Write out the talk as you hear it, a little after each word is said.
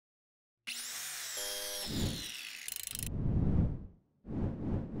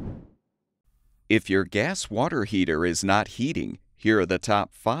If your gas water heater is not heating, here are the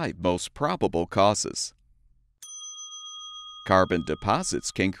top 5 most probable causes. Carbon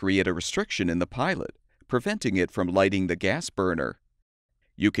deposits can create a restriction in the pilot, preventing it from lighting the gas burner.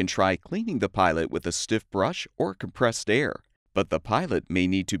 You can try cleaning the pilot with a stiff brush or compressed air, but the pilot may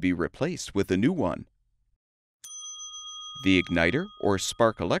need to be replaced with a new one. The igniter or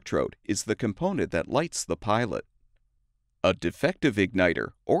spark electrode is the component that lights the pilot. A defective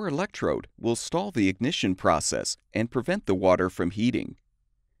igniter or electrode will stall the ignition process and prevent the water from heating.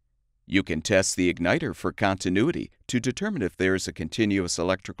 You can test the igniter for continuity to determine if there is a continuous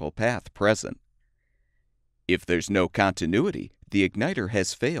electrical path present. If there's no continuity, the igniter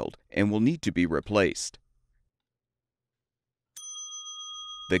has failed and will need to be replaced.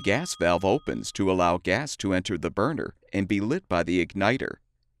 The gas valve opens to allow gas to enter the burner and be lit by the igniter.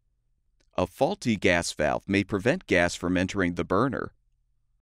 A faulty gas valve may prevent gas from entering the burner.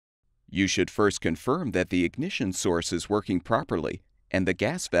 You should first confirm that the ignition source is working properly and the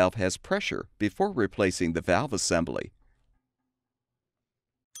gas valve has pressure before replacing the valve assembly.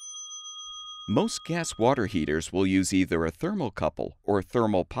 Most gas water heaters will use either a thermocouple or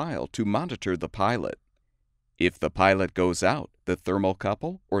thermal pile to monitor the pilot. If the pilot goes out, the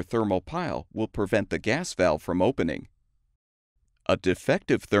thermocouple or thermal pile will prevent the gas valve from opening. A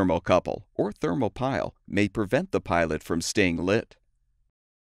defective thermocouple or thermal pile may prevent the pilot from staying lit.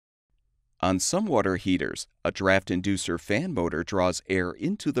 On some water heaters, a draft inducer fan motor draws air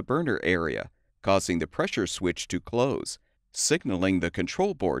into the burner area, causing the pressure switch to close, signaling the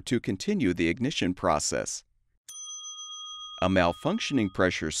control board to continue the ignition process. A malfunctioning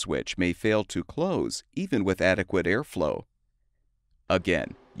pressure switch may fail to close even with adequate airflow.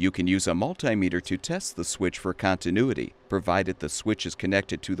 Again, you can use a multimeter to test the switch for continuity, provided the switch is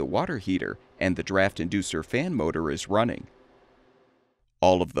connected to the water heater and the draft inducer fan motor is running.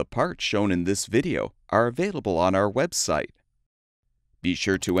 All of the parts shown in this video are available on our website. Be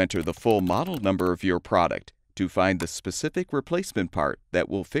sure to enter the full model number of your product to find the specific replacement part that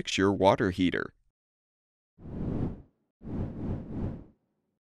will fix your water heater.